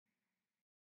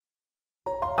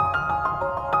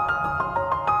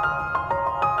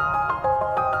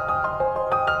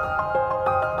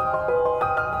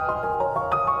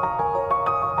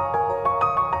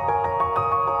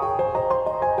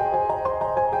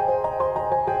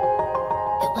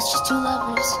was just two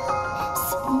lovers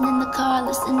sitting in the car,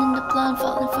 listening to Blonde,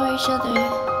 falling for each other.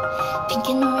 Pink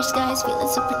and orange skies, feeling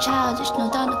super childish, no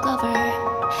Donna Glover.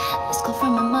 Let's go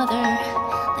from my mother,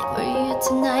 like where are you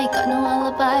tonight? Got no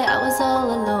alibi, I was all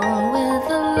alone with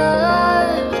the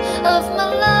love of my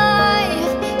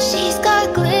life. She's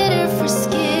got glitter for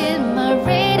skin, my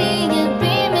radiant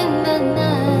beam in the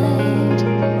night.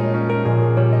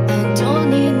 I don't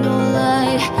need no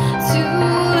light to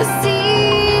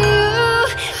see you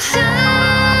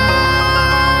shine.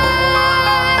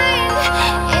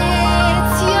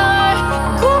 It's your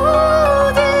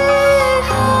golden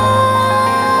hour.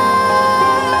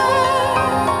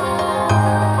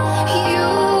 You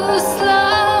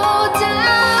slow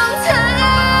down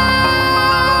time,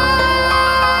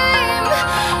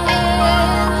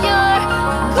 and your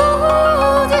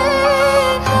golden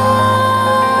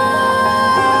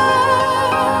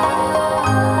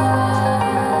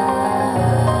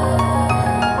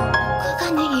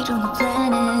Quick on the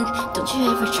planet, don't you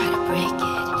ever try to break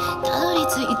it. Nobody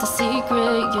tell you the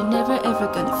secret, you're never ever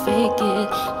gonna fake it.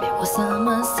 Maybe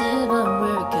someone said, but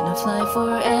we're gonna fly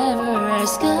forever. Our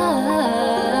sky,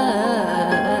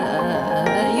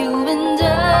 you and I,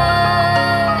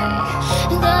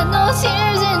 got no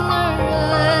tears in our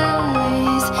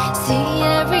eyes. See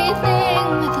everything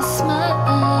with a smile.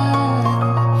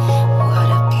 What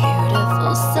a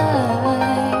beautiful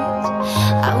sight.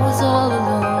 I was all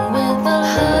alone with the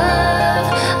love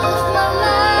of my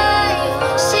life.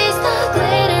 She's got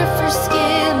glitter for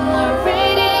skin, more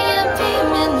radiant beam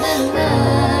in the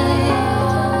night.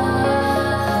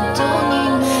 Don't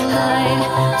need no light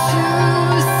to